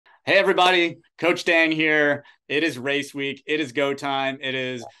Hey everybody, Coach Dan here. It is race week. It is go time. It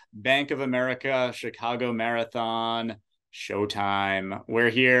is Bank of America Chicago Marathon showtime.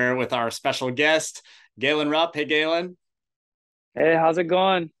 We're here with our special guest, Galen Rupp. Hey Galen. Hey, how's it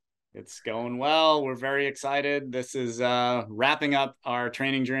going? It's going well. We're very excited. This is wrapping up our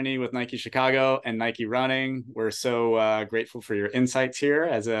training journey with Nike Chicago and Nike Running. We're so grateful for your insights here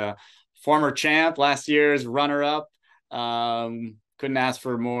as a former champ, last year's runner up. Couldn't ask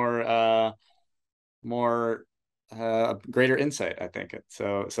for more greater insight, I think.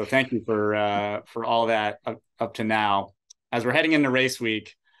 So thank you for all that up to now. As we're heading into race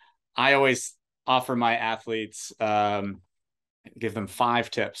week, I always offer my athletes give them 5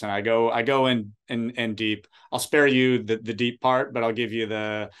 tips, and I go in deep. I'll spare you the deep part, but I'll give you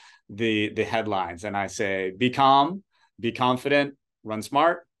the headlines. And I say, be calm, be confident, run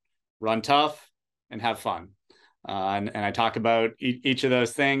smart, run tough, and have fun. And I talk about each of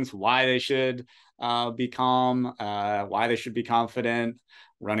those things, why they should be calm, why they should be confident.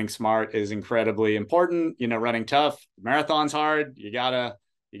 Running smart is incredibly important. Running tough, marathon's hard. You gotta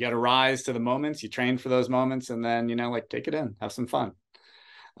rise to the moments. You train for those moments, and then like take it in, have some fun.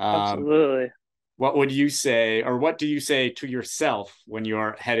 Um, Absolutely. what would you say, or what do you say to yourself when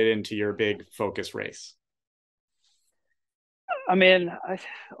you're headed into your big focus race? I mean,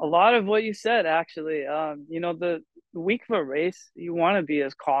 a lot of what you said actually. The week of a race, you want to be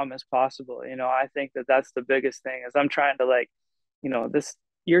as calm as possible. I think that that's the biggest thing. Is I'm trying to this.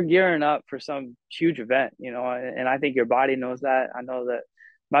 You're gearing up for some huge event. And I think your body knows that. I know that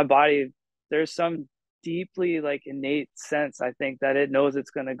my body. There's some deeply innate sense. I think that it knows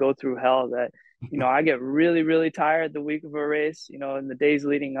it's going to go through hell. That I get really, really tired the week of a race. In the days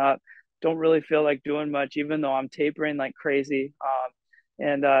leading up don't really feel like doing much, even though I'm tapering like crazy.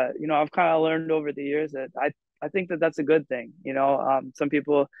 I've kind of learned over the years that I think that that's a good thing. Some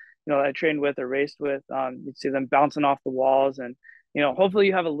people, that I trained with or raced with, you see them bouncing off the walls and, hopefully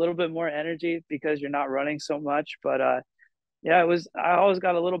you have a little bit more energy because you're not running so much. But yeah, I always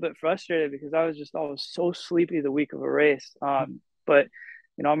got a little bit frustrated because I was just always so sleepy the week of a race. But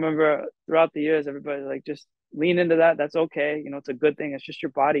I remember throughout the years, everybody like just lean into that. That's okay. It's a good thing. It's just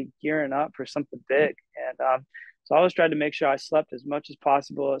your body gearing up for something big. So I always tried to make sure I slept as much as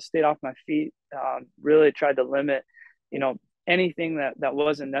possible, stayed off my feet, really tried to limit, you know, anything that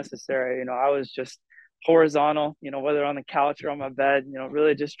wasn't necessary. I was just horizontal, whether on the couch or on my bed,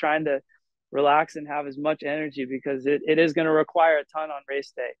 really just trying to relax and have as much energy because it is going to require a ton on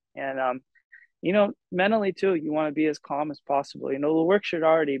race day. And mentally too, you want to be as calm as possible. The work should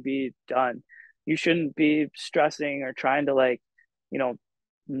already be done. You shouldn't be stressing or trying to you know,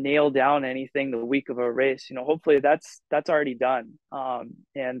 nail down anything the week of a race. Hopefully that's already done.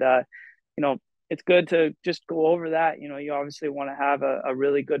 You know, it's good to just go over that. You obviously want to have a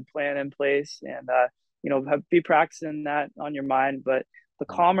really good plan in place and be practicing that on your mind. But the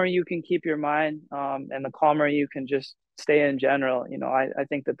calmer you can keep your mind, and the calmer you can just stay in general. I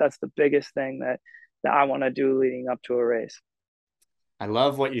think that that's the biggest thing that I want to do leading up to a race. I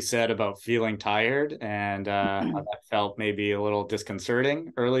love what you said about feeling tired and how that felt maybe a little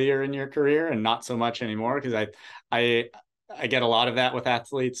disconcerting earlier in your career and not so much anymore because I I get a lot of that with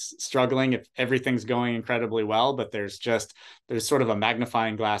athletes struggling if everything's going incredibly well, but there's sort of a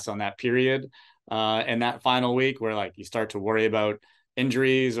magnifying glass on that period in that final week where like you start to worry about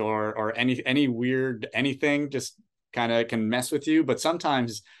injuries or any weird anything just kind of can mess with you. But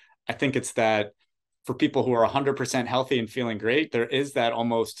sometimes I think it's that for people who are 100% healthy and feeling great, there is that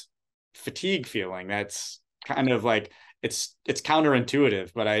almost fatigue feeling that's kind of like it's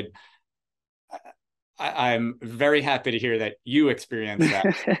counterintuitive, but I'm very happy to hear that you experience that.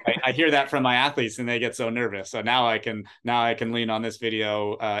 I hear that from my athletes and they get so nervous. So now I can lean on this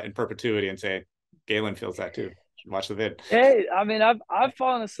video in perpetuity and say Galen feels that too. Watch the vid. Hey, I mean, I've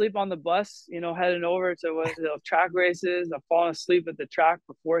fallen asleep on the bus, heading over to track races. I've fallen asleep at the track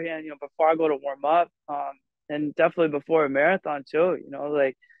beforehand, before I go to warm up, and definitely before a marathon too.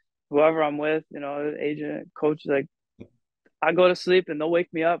 Like whoever I'm with, agent, coach, like I go to sleep and they'll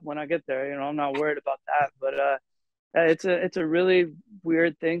wake me up when I get there. I'm not worried about that. But it's a really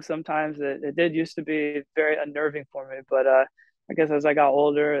weird thing sometimes. It did used to be very unnerving for me, but I guess as I got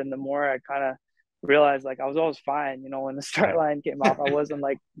older and the more I kind of realized like I was always fine. When the start Right. line came off, I wasn't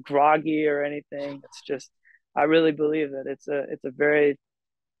like groggy or anything. It's just I really believe that it's a very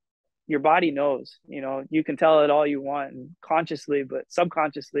your body knows. You can tell it all you want and consciously, but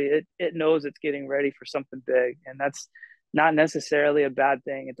subconsciously it knows it's getting ready for something big, and that's not necessarily a bad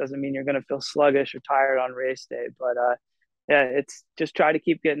thing. It doesn't mean you're going to feel sluggish or tired on race day, but yeah, it's just try to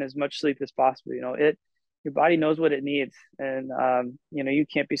keep getting as much sleep as possible. It your body knows what it needs, and you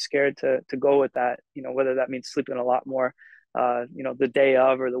can't be scared to go with that. Whether that means sleeping a lot more, the day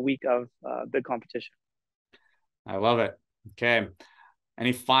of or the week of big competition. I love it. Okay.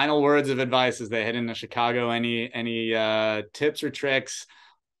 Any final words of advice as they head into Chicago? Any tips or tricks?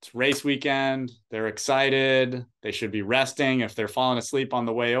 It's race weekend. They're excited. They should be resting if they're falling asleep on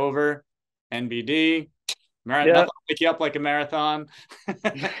the way over. NBD. Nothing Yeah. will wake you up like a marathon.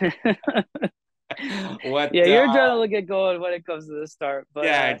 What? Yeah, your adrenaline will get going when it comes to the start, but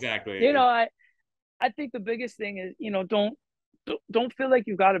Yeah, you exactly. know, I think the biggest thing is, don't feel like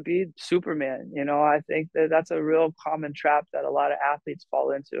you've got to be Superman. I think that that's a real common trap that a lot of athletes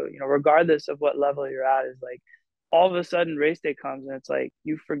fall into. Regardless of what level you're at, is like all of a sudden race day comes and it's like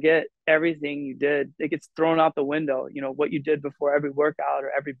you forget everything you did. It gets thrown out the window. What you did before every workout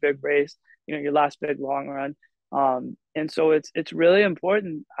or every big race. Your last big long run. And so it's really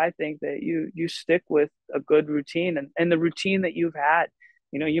important, I think, that you stick with a good routine and the routine that you've had.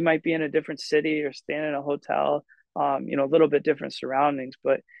 You might be in a different city or staying in a hotel, a little bit different surroundings,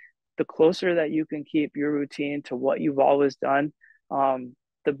 but the closer that you can keep your routine to what you've always done,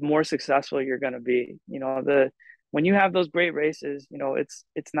 the more successful you're going to be. When you have those great races,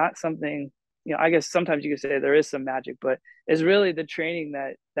 it's not something. I guess sometimes you could say there is some magic, but it's really the training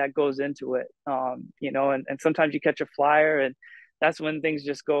that goes into it. And sometimes you catch a flyer, and that's when things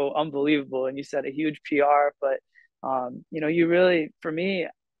just go unbelievable, and you set a huge PR. But you really, for me,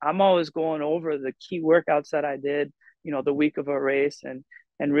 I'm always going over the key workouts that I did, the week of a race, and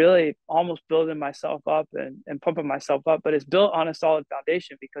really almost building myself up and pumping myself up. But it's built on a solid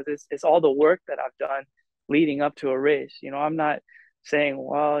foundation because it's all the work that I've done leading up to a race. I'm not saying,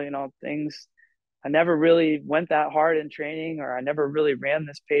 well, things, I never really went that hard in training, or I never really ran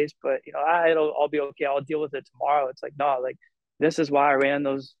this pace, but it'll all be okay. I'll deal with it tomorrow. It's like, no, like this is why I ran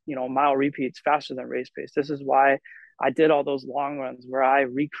those, mile repeats faster than race pace. This is why I did all those long runs where I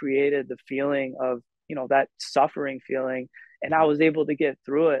recreated the feeling of, that suffering feeling, and I was able to get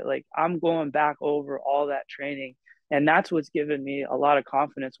through it. Like I'm going back over all that training. And that's what's given me a lot of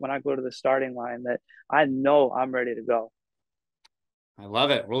confidence when I go to the starting line, that I know I'm ready to go. I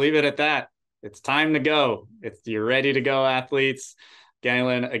love it. We'll leave it at that. It's time to go. You're ready to go, athletes.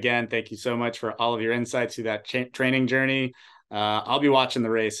 Galen, again, thank you so much for all of your insights through that training journey. I'll be watching the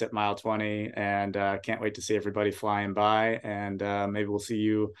race at mile 20, and can't wait to see everybody flying by. And maybe we'll see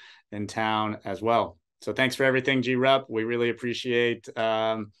you in town as well. So thanks for everything, G Rupp. We really appreciate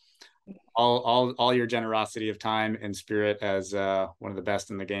all your generosity of time and spirit as one of the best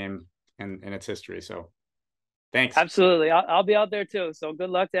in the game in its history. So thanks. Absolutely. I'll be out there too. So good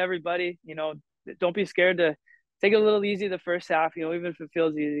luck to everybody. Don't be scared to take it a little easy the first half, even if it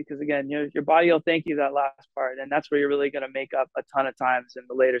feels easy, because again, your body will thank you that last part. And that's where you're really going to make up a ton of times in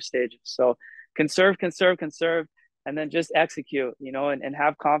the later stages. So conserve, conserve, conserve, and then just execute, and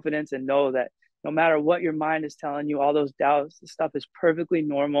have confidence and know that no matter what your mind is telling you, all those doubts, the stuff is perfectly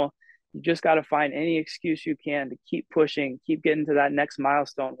normal. You just got to find any excuse you can to keep pushing, keep getting to that next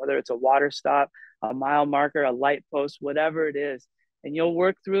milestone, whether it's a water stop, a mile marker, a light post, whatever it is. And you'll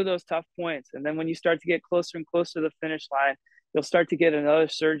work through those tough points. And then when you start to get closer and closer to the finish line, you'll start to get another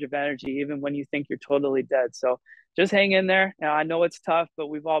surge of energy, even when you think you're totally dead. So just hang in there. Now, I know it's tough, but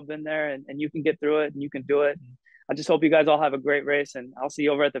we've all been there, and you can get through it and you can do it. And I just hope you guys all have a great race, and I'll see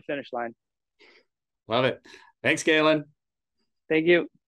you over at the finish line. Love it. Thanks, Galen. Thank you.